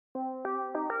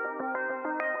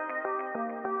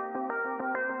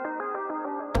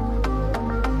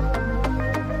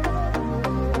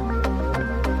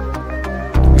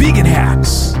Vegan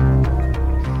hacks.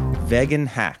 Vegan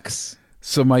hacks.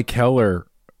 So, Mike Keller,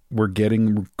 we're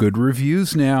getting good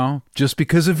reviews now just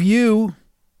because of you.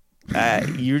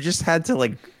 You just had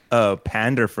to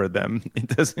pander for them. It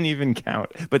doesn't even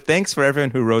count. But thanks for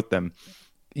everyone who wrote them.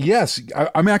 Yes,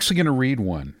 I'm actually going to read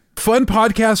one. Fun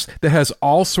podcast that has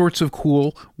all sorts of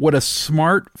cool. What a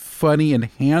smart, funny, and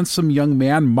handsome young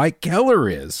man Mike Keller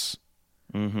is.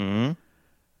 Mm-hmm.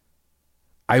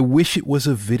 I wish it was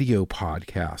a video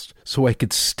podcast so I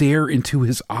could stare into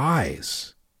his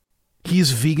eyes. He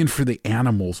is vegan for the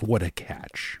animals. What a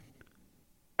catch.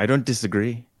 I don't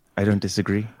disagree.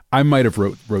 I might have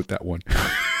wrote that one.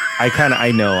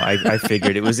 I know. I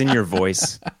figured it was in your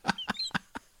voice.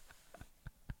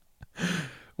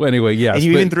 Well, anyway, yes. And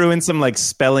you even threw in some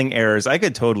spelling errors. I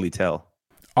could totally tell.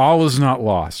 All is not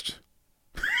lost.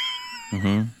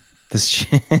 Mm-hmm.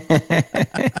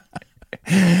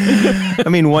 I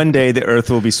mean, one day the earth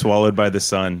will be swallowed by the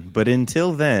sun, but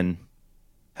until then,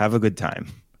 have a good time.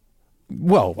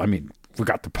 Well, I mean, we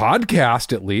got the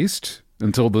podcast at least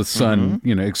until the sun,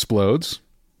 explodes.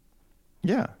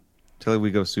 Yeah, till we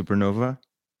go supernova.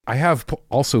 I have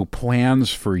also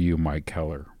plans for you, Mike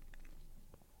Keller.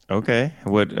 Okay,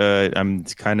 what? I'm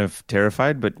kind of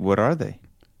terrified, but what are they?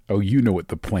 Oh, you know what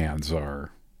the plans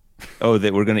are. Oh,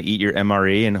 that we're going to eat your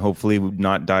MRE and hopefully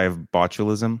not die of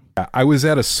botulism? I was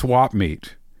at a swap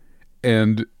meet,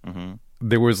 and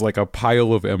there was a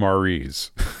pile of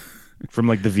MREs. From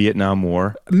the Vietnam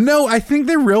War? No, I think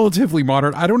they're relatively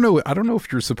modern. I don't know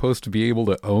if you're supposed to be able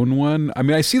to own one. I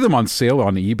mean, I see them on sale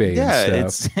on eBay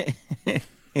and stuff.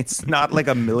 It's not like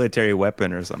a military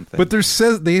weapon or something. But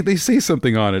they say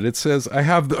something on it. It says,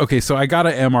 so I got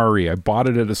an MRE. I bought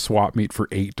it at a swap meet for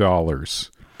 $8.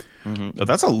 Mm-hmm. Oh,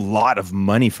 that's a lot of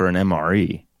money for an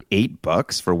MRE.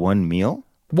 $8 for one meal?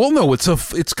 Well, no,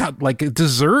 it's got a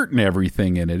dessert and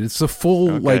everything in it. It's a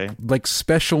full like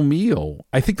special meal.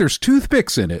 I think there's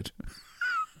toothpicks in it.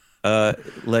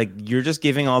 You're just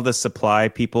giving all the supply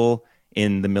people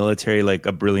in the military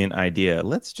a brilliant idea.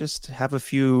 Let's just have a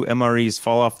few MREs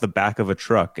fall off the back of a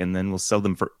truck and then we'll sell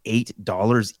them for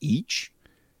 $8 each.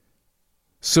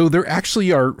 So there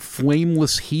actually are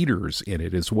flameless heaters in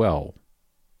it as well.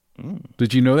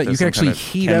 Did you know that? You can actually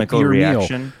heat up your meal.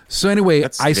 So anyway,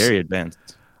 that's very advanced.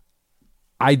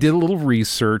 I did a little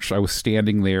research. I was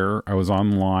standing there. I was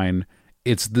online.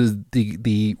 It's the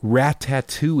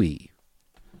Ratatouille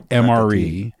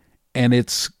MRE, and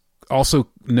it's also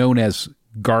known as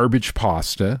garbage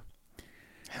pasta.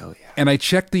 Hell yeah. And I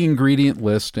checked the ingredient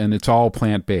list, and it's all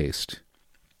plant-based.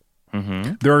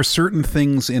 Mm-hmm. There are certain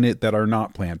things in it that are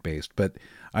not plant-based, but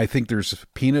I think there's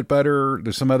peanut butter.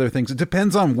 There's some other things. It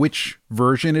depends on which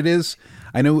version it is.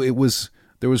 I know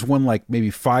there was one maybe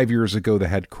 5 years ago that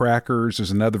had crackers.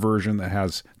 There's another version that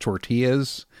has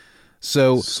tortillas.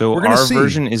 So we're gonna see.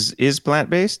 Version is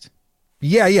plant-based?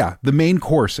 Yeah. The main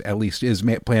course, at least, is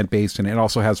plant-based, and it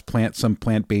also has some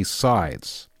plant-based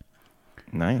sides.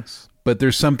 Nice. But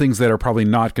there's some things that are probably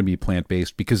not going to be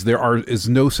plant-based because there is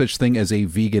no such thing as a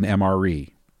vegan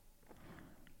MRE.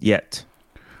 Yet.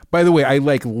 By the way, I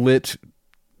lit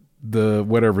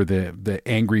the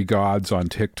angry gods on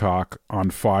TikTok on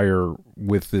fire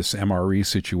with this MRE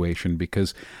situation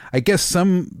because I guess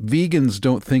some vegans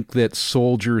don't think that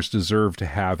soldiers deserve to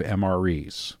have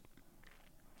MREs.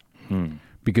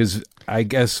 Because I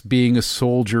guess being a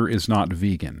soldier is not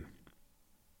vegan.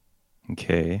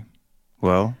 Okay.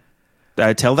 Well,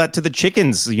 tell that to the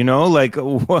chickens,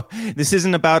 this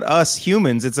isn't about us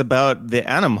humans, it's about the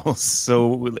animals.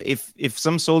 So if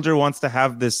some soldier wants to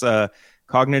have this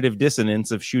cognitive dissonance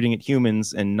of shooting at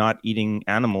humans and not eating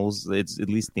animals, it's at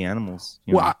least the animals.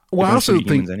 I also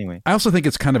think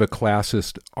it's kind of a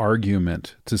classist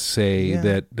argument to say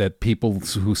that people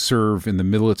who serve in the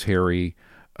military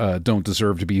don't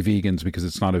deserve to be vegans because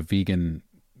it's not a vegan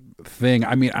thing.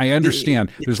 I mean, I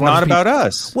understand. It's not about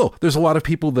us. Well, there's a lot of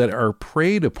people that are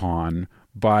preyed upon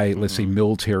by, let's say,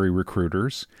 military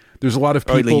recruiters. There's a lot of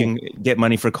people... you can get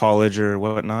money for college or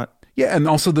whatnot. Yeah, and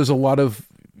also there's a lot of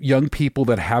young people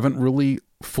that haven't really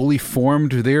fully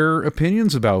formed their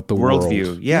opinions about the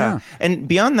worldview. Yeah. And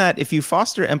beyond that, if you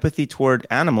foster empathy toward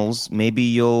animals, maybe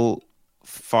you'll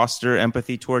foster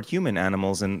empathy toward human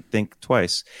animals and think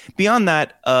twice. Beyond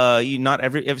that,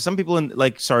 some people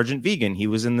like Sergeant Vegan, he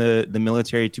was in the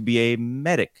military to be a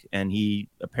medic, and he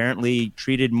apparently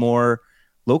treated more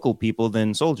local people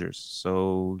than soldiers.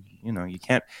 So, you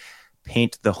can't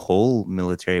paint the whole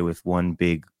military with one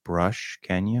big brush,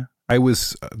 can you? I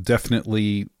was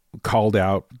definitely called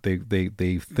out. They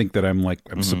think that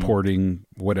I'm supporting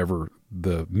whatever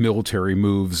the military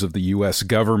moves of the U.S.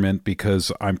 government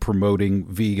because I'm promoting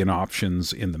vegan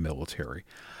options in the military.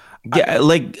 Yeah,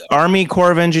 like Army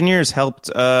Corps of Engineers helped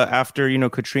after,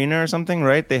 Katrina or something,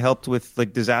 right? They helped with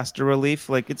like disaster relief.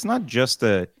 Like it's not just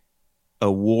a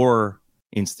war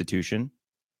institution,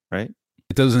 right?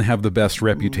 It doesn't have the best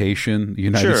reputation. The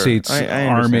United States I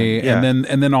Army, yeah.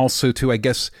 and then also too, I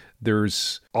guess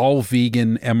there's all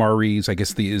vegan MREs. I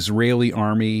guess the Israeli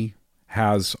Army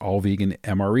has all vegan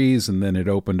MREs, and then it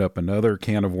opened up another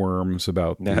can of worms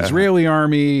about the Israeli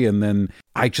Army, and then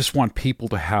I just want people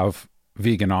to have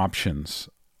vegan options.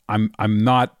 I'm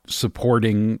not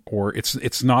supporting, or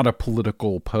it's not a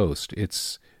political post.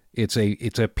 It's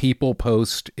a people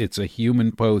post. It's a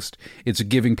human post. It's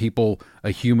giving people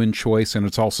a human choice, and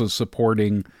it's also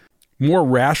supporting more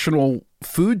rational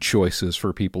food choices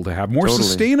for people to have, more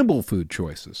sustainable food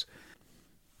choices.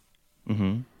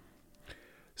 Mm-hmm.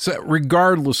 So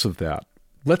regardless of that,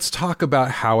 let's talk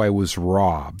about how I was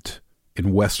robbed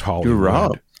in West Hollywood. You're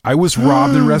robbed? I was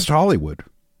robbed in West Hollywood.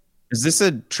 Is this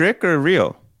a trick or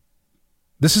real?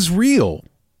 This is real.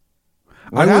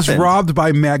 What I was happened? robbed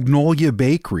by Magnolia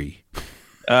Bakery.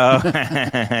 Oh,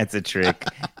 it's a trick.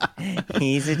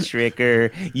 He's a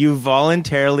tricker. You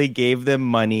voluntarily gave them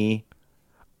money,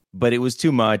 but it was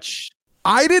too much.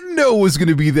 I didn't know it was going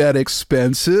to be that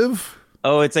expensive.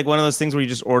 Oh, it's like one of those things where you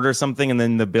just order something and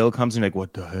then the bill comes and you're like,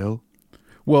 what the hell?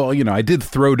 Well, I did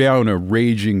throw down a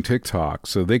raging TikTok,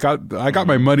 so I got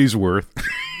my money's worth.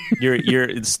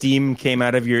 Your steam came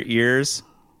out of your ears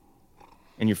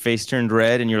and your face turned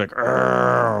red and you're like,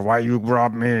 why you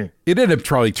robbed me? It ended up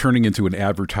probably turning into an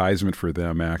advertisement for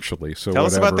them, actually. So Tell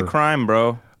us about the crime,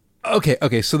 bro.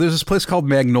 Okay. So there's this place called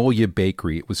Magnolia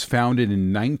Bakery. It was founded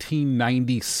in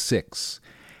 1996.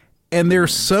 And they're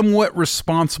somewhat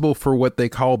responsible for what they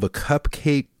call the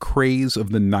cupcake craze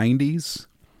of the 90s.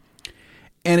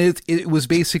 And it was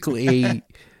basically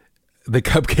the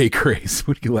cupcake craze.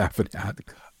 What are you laughing at?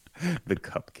 The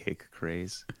cupcake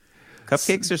craze.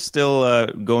 Cupcakes are still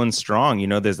going strong.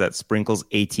 There's that Sprinkles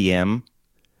ATM.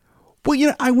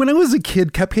 Well, when I was a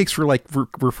kid, cupcakes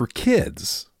were for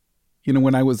kids.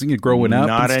 When I was growing up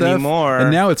Not and stuff. anymore.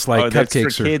 And now it's like that's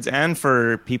cupcakes for kids and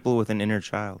for people with an inner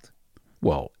child.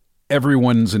 Well,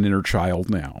 everyone's an inner child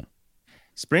now.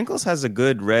 Sprinkles has a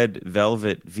good red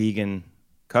velvet vegan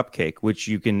cupcake, which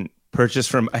you can purchase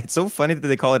from. It's so funny that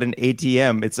they call it an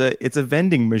ATM. It's a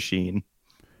vending machine.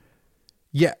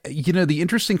 Yeah, the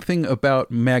interesting thing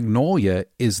about Magnolia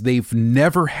is they've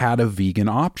never had a vegan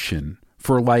option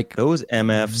for like those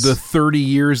MFs. The 30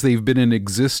 years they've been in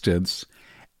existence.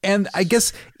 And I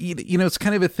guess, it's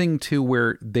kind of a thing, too,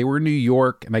 where they were in New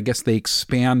York, and I guess they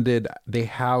expanded. They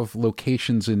have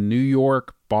locations in New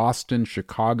York, Boston,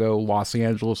 Chicago, Los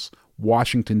Angeles,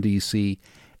 Washington, D.C.,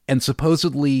 and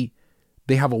supposedly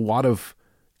they have a lot of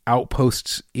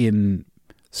outposts in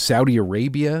Saudi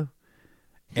Arabia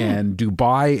and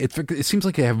Dubai. It seems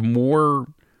like they have more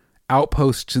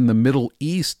outposts in the Middle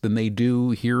East than they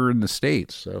do here in the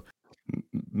States, so...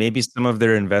 Maybe some of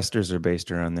their investors are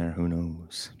based around there. Who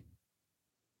knows?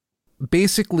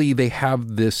 Basically, they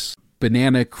have this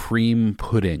banana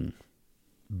pudding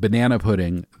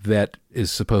that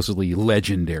is supposedly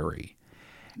legendary.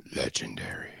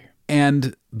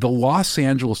 And the Los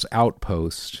Angeles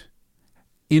outpost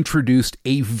introduced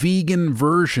a vegan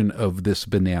version of this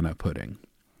banana pudding.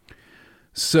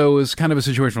 So it's kind of a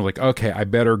situation where okay, I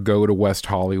better go to West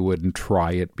Hollywood and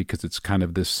try it because it's kind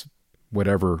of this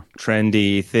whatever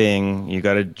trendy thing. You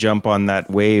got to jump on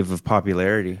that wave of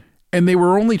popularity. And they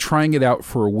were only trying it out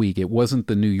for a week. It wasn't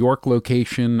the New York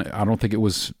location. I don't think it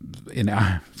was in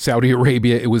Saudi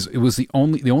Arabia. It was the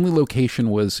only location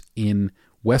was in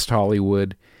West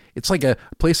Hollywood. It's like a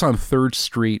place on 3rd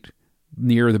Street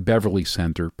near the Beverly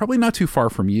Center. Probably not too far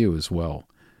from you as well.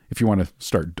 If you want to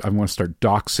start, I want to start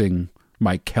doxing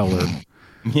Mike Keller.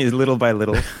 Little by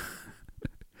little.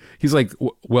 He's like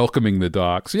welcoming the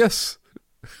docs. Yes.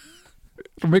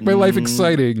 It'll make my life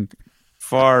exciting.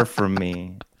 Far from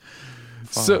me.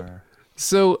 Far.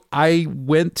 So I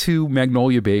went to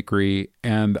Magnolia Bakery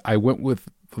and I went with,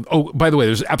 by the way,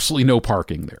 there's absolutely no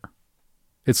parking there.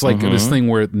 It's like this thing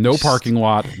where no parking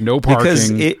lot, no parking. Because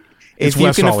if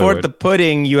you can afford the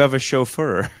pudding, you have a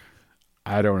chauffeur.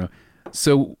 I don't know.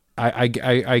 So I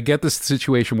get this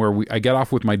situation where I get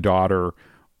off with my daughter.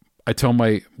 I tell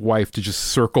my wife to just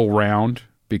circle round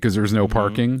because there's no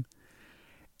parking.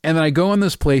 And then I go in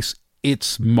this place.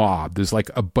 It's mobbed. There's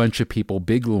like a bunch of people,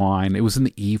 big line. It was in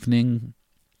the evening.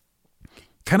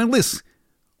 Kind of this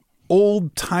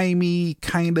old-timey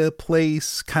kind of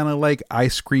place, kind of like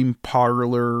ice cream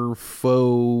parlor,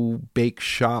 faux bake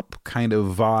shop kind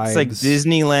of vibes. It's like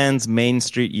Disneyland's Main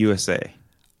Street, USA.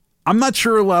 I'm not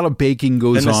sure a lot of baking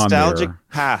goes on there. The nostalgic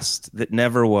past that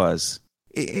never was.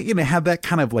 it had that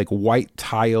kind of like white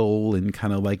tile and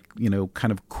kind of like,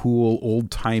 kind of cool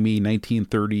old timey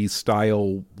 1930s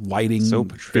style lighting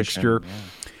fixture. Yeah.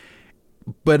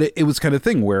 But it was kind of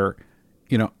thing where,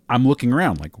 I'm looking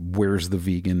around like, where's the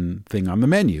vegan thing on the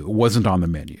menu? It wasn't on the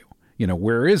menu.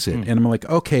 Where is it? And I'm like,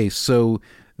 okay, so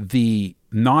the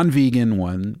non-vegan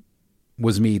one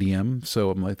was medium.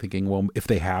 So I'm like thinking, well, if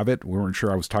they have it, we weren't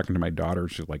sure. I was talking to my daughter.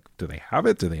 She's like, do they have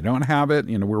it? Do they don't have it?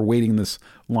 We're waiting this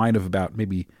line of about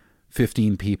maybe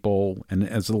 15 people. And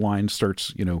as the line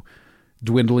starts,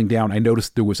 dwindling down, I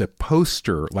noticed there was a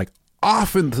poster like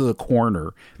off into the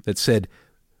corner that said,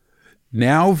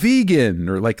 now vegan,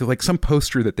 or like some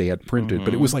poster that they had printed,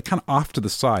 but it was like kind of off to the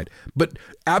side, but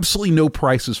absolutely no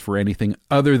prices for anything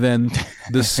other than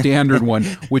the standard one,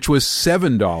 which was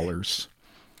 $7.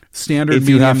 Standard if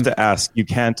medium, you have to ask, you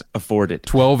can't afford it.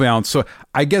 12 ounce. So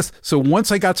I guess, once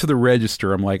I got to the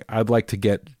register, I'm like, I'd like to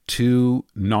get 2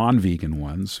 non-vegan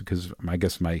ones, because I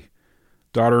guess my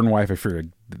daughter and wife, I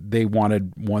figured they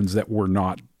wanted ones that were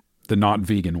not the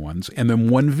vegan ones, and then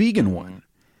 1 vegan one.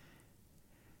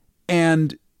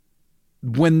 And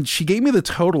when she gave me the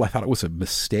total, I thought it was a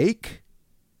mistake.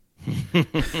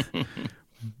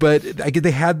 But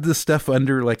they had the stuff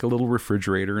under like a little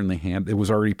refrigerator, and it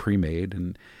was already pre-made,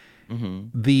 and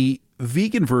the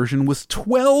vegan version was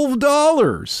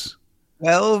 $12.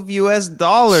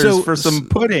 $12 for some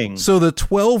pudding. So the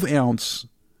 12 ounce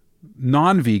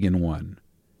non-vegan one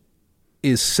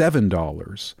is $7.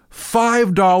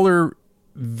 $5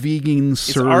 vegan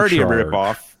surcharge. It's already a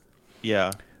ripoff.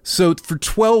 Yeah. So for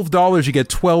 $12, you get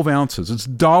 12 ounces. It's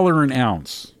 $1 an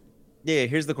ounce. Yeah,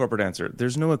 here's the corporate answer.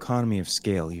 There's no economy of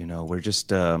scale, We're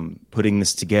just putting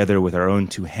this together with our own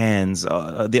 2 hands.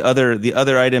 The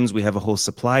other items, we have a whole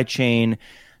supply chain.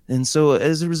 And so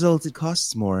as a result, it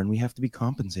costs more, and we have to be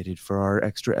compensated for our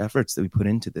extra efforts that we put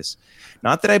into this.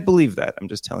 Not that I believe that. I'm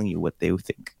just telling you what they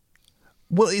think.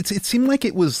 Well, it seemed like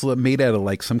it was made out of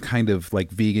like some kind of like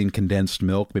vegan condensed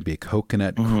milk, maybe a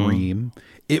coconut cream.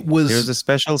 There's a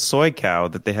special soy cow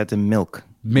that they had to milk.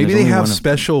 Maybe they have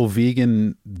special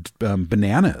vegan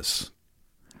bananas.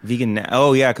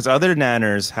 Oh yeah, because other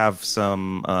nanners have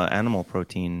some animal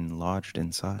protein lodged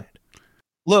inside.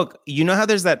 Look, you know how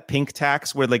there's that pink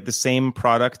tax where like the same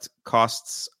product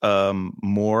costs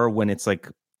more when it's like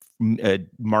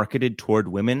marketed toward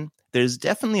women? There's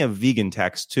definitely a vegan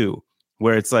tax too,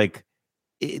 where it's like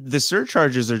the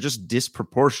surcharges are just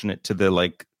disproportionate to the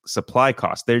like supply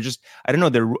cost. They're just, I don't know,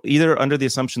 they're either under the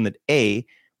assumption that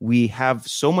we have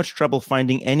so much trouble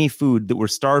finding any food that we're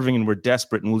starving and we're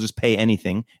desperate and we'll just pay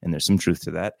anything, and there's some truth to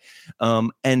that,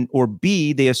 or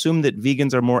B, they assume that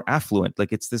vegans are more affluent,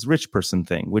 like it's this rich person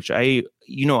thing, which I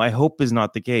hope is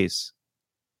not the case.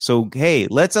 So hey,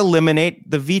 let's eliminate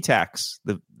the V tax,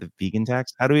 the vegan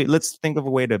tax. Let's think of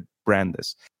a way to brand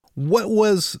this. What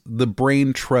was the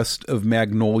brain trust of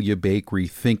Magnolia Bakery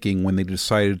thinking when they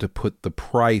decided to put the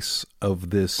price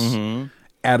of this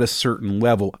at a certain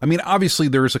level? I mean, obviously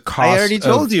there's a cost. I already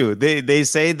told you. They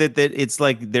say that it's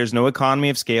like there's no economy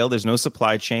of scale. There's no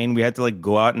supply chain. We had to like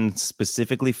go out and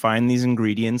specifically find these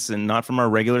ingredients, and not from our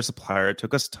regular supplier. It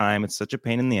took us time. It's such a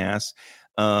pain in the ass.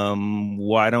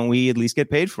 Why don't we at least get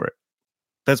paid for it?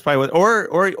 That's probably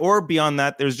what, or beyond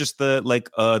that, there's just the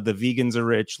vegans are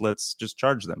rich, let's just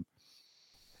charge them.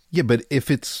 Yeah, but if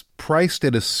it's priced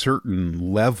at a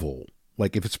certain level,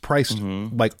 like if it's priced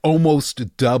like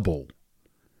almost double,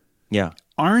 yeah,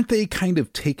 aren't they kind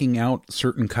of taking out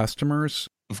certain customers?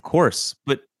 Of course,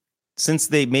 but since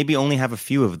they maybe only have a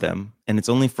few of them and it's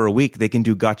only for a week, they can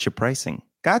do gotcha pricing.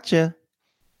 Gotcha.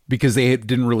 Because they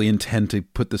didn't really intend to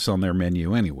put this on their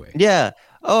menu anyway. Yeah.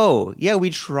 Oh, yeah, we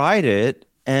tried it.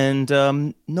 And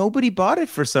nobody bought it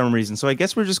for some reason. So I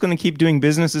guess we're just going to keep doing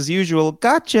business as usual.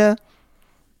 Gotcha.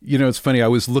 It's funny. I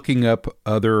was looking up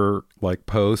other like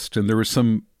posts, and there were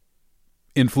some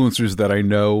influencers that I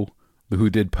know who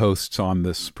did posts on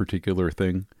this particular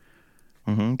thing.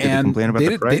 Did they complain about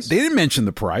the price? They didn't mention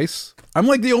the price. I'm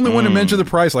like the only one who mentioned the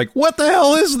price. Like, what the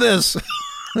hell is this?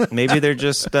 Maybe they're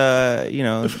just,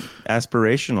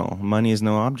 aspirational. Money is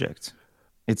no object.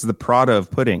 It's the Prada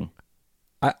of pudding.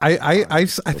 I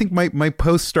think my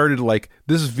post started like,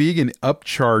 this vegan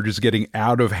upcharge is getting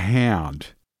out of hand.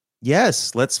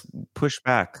 Yes, let's push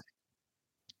back.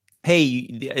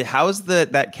 Hey, how's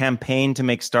that campaign to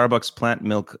make Starbucks plant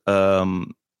milk the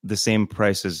same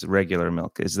price as regular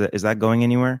milk? Is that going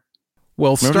anywhere?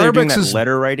 Well, Starbucks is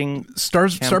letter writing.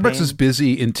 Starbucks is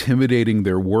busy intimidating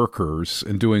their workers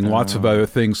and doing lots of other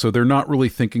things, so they're not really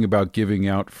thinking about giving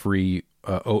out free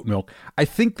oat milk. I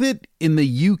think that in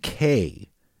the UK,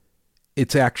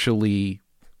 it's actually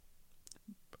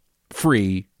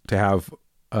free to have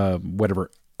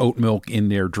whatever oat milk in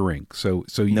their drink. So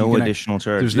you No can additional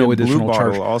charge. There's no The additional Blue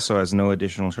charge. Bottle also has no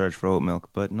additional charge for oat milk,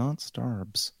 but not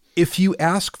Starbs. If you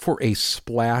ask for a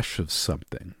splash of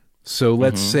something, so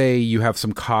let's say you have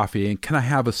some coffee and can I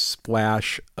have a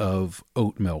splash of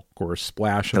oat milk or a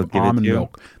splash of almond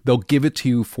milk? They'll give it to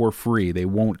you for free. They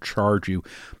won't charge you.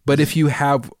 But if you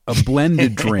have a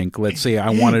blended drink, let's say I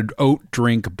wanted oat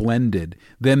drink blended,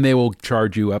 then they will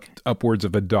charge you upwards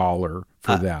of $1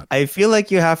 for that. I feel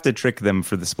like you have to trick them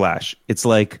for the splash. It's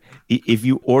like if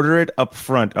you order it up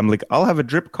front, I'm like, I'll have a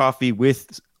drip coffee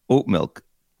with oat milk.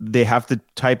 They have to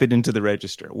type it into the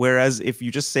register. Whereas if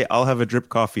you just say, I'll have a drip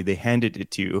coffee, they hand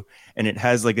it to you and it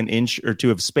has like an inch or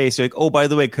two of space. You're like, oh, by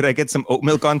the way, could I get some oat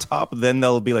milk on top? Then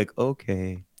they'll be like,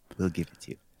 okay, we'll give it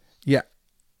to you. Yeah.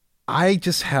 I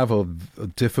just have a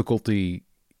difficulty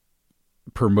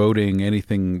promoting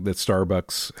anything that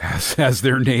Starbucks has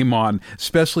their name on,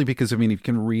 especially because, I mean, you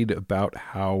can read about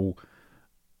how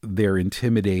they're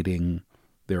intimidating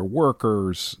their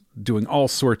workers, doing all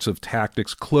sorts of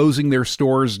tactics, closing their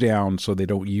stores down so they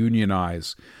don't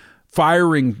unionize,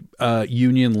 firing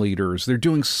union leaders. They're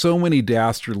doing so many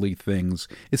dastardly things.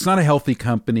 It's not a healthy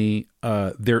company.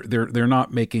 They're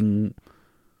not making.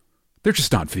 They're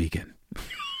just not vegan.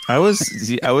 I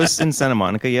was in Santa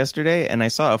Monica yesterday, and I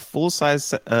saw a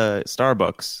full-size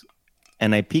Starbucks,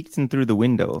 and I peeked in through the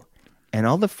window, and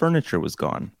all the furniture was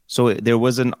gone. So there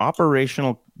was an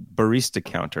operational barista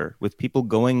counter with people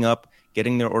going up,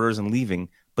 getting their orders and leaving.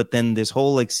 But then this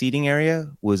whole like seating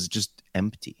area was just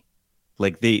empty.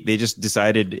 Like they just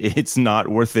decided it's not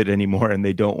worth it anymore. And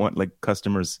they don't want like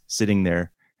customers sitting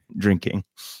there drinking.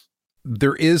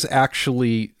 There is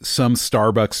actually some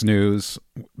Starbucks news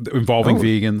involving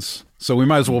vegans. So we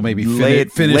might as well maybe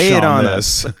finish on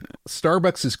this.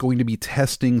 Starbucks is going to be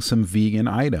testing some vegan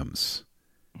items.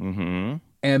 Mm-hmm.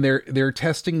 And they're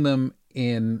testing them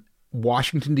in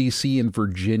Washington, D.C. and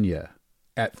Virginia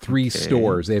at 3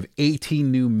 stores. They have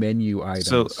 18 new menu items.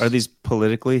 So are these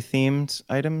politically themed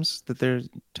items that they're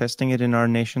testing it in our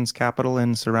nation's capital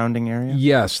and surrounding area?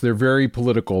 Yes, they're very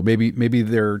political. Maybe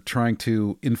they're trying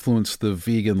to influence the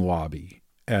vegan lobby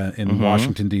in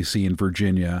Washington, D.C. and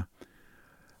Virginia.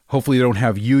 Hopefully they don't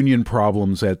have union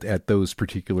problems at those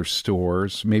particular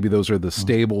stores. Maybe those are the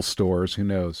stable stores. Who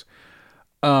knows?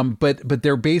 But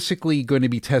they're basically going to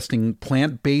be testing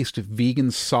plant-based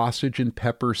vegan sausage and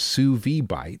pepper sous vide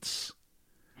bites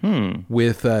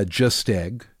with Just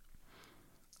Egg,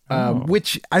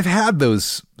 which I've had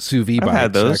those sous vide bites.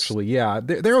 Had those. Actually. Yeah,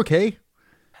 they're okay.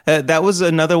 That was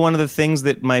another one of the things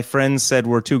that my friends said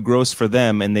were too gross for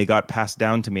them, and they got passed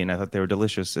down to me, and I thought they were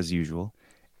delicious as usual.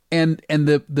 And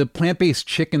the plant-based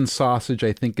chicken sausage,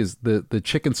 I think, is the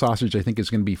chicken sausage. I think is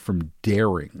going to be from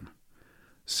Daring.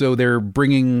 So they're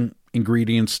bringing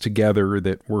ingredients together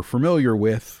that we're familiar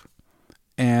with,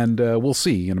 and we'll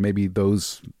see. Maybe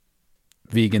those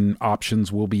vegan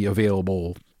options will be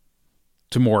available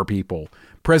to more people.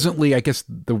 Presently, I guess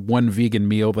the one vegan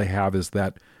meal they have is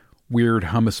that weird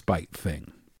hummus bite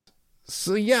thing.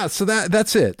 So yeah, so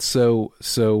that's it. So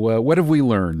what have we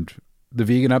learned? The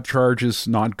vegan upcharge is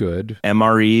not good.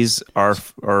 MREs are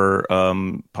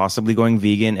possibly going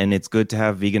vegan, and it's good to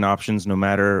have vegan options no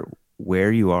matter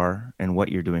where you are and what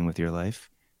you're doing with your life,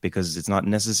 because it's not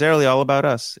necessarily all about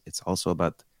us. It's also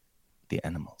about the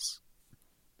animals.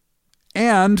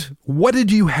 And what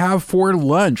did you have for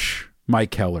lunch, Mike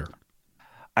Keller?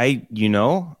 I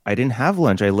didn't have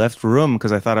lunch. I left room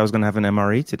because I thought I was going to have an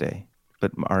MRE today,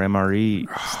 but our MRE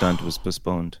stunt was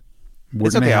postponed.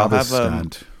 It's okay. I'll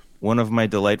have one of my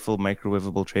delightful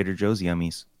microwavable Trader Joe's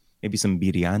yummies. Maybe some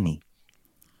biryani.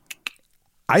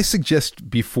 I suggest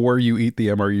before you eat the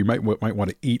MRE, you might want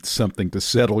to eat something to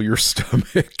settle your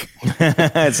stomach.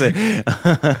 I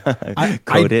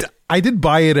did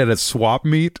buy it at a swap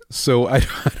meet, so I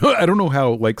don't know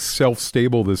how like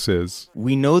self-stable this is.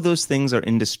 We know those things are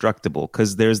indestructible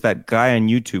because there's that guy on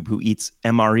YouTube who eats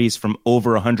MREs from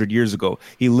over 100 years ago.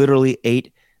 He literally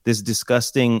ate this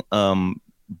disgusting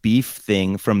beef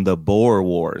thing from the Boer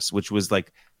Wars, which was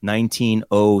like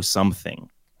 1900 something.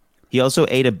 He also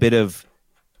ate a bit of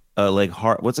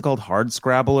what's it called? Hard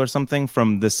Scrabble or something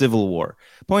from the Civil War.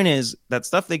 Point is, that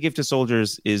stuff they give to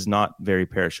soldiers is not very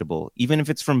perishable. Even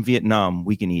if it's from Vietnam,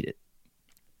 we can eat it.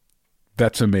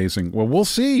 That's amazing. Well, we'll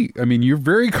see. I mean, you're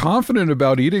very confident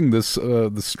about eating this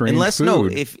the strange food. No,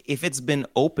 if it's been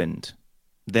opened,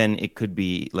 then it could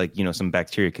be like, some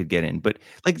bacteria could get in. But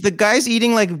like the guy's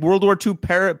eating like World War II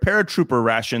paratrooper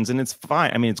rations, and it's fine.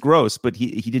 I mean, it's gross, but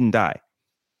he didn't die.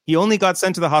 He only got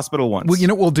sent to the hospital once. Well, you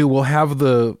know what we'll do? We'll have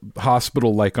the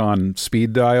hospital like on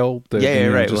speed dial. Yeah,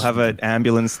 right. We'll have an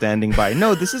ambulance standing by.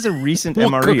 No, this is a recent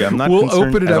MRE. I'm not We'll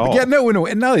concerned open it at up. all. Yeah, no.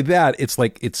 And not only that, it's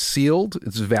like it's sealed.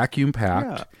 It's vacuum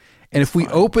packed. Yeah, and if we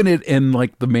open it and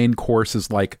like the main course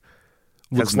is like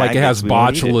looks like it has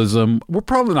botulism, we're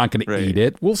probably not going to eat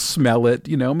it. We'll smell it.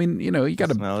 You know, I mean, you know, you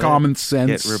got a common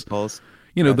sense. Get repulsed.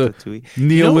 You know, the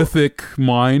Neolithic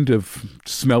mind of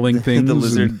smelling things. The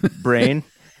lizard brain.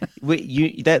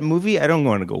 Wait, that movie, I don't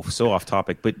want to go so off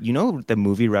topic, but you know the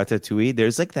movie Ratatouille,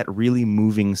 there's like that really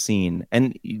moving scene.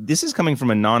 And this is coming from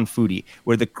a non-foodie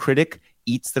where the critic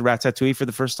eats the ratatouille for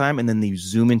the first time and then they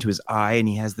zoom into his eye and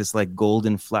he has this like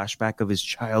golden flashback of his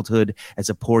childhood as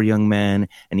a poor young man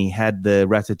and he had the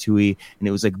ratatouille and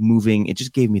it was like moving. It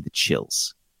just gave me the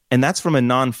chills. And that's from a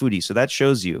non-foodie. So that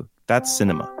shows you that's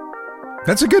cinema.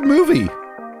 That's a good movie.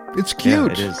 It's cute.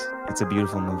 Yeah, it is. It's a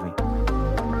beautiful movie.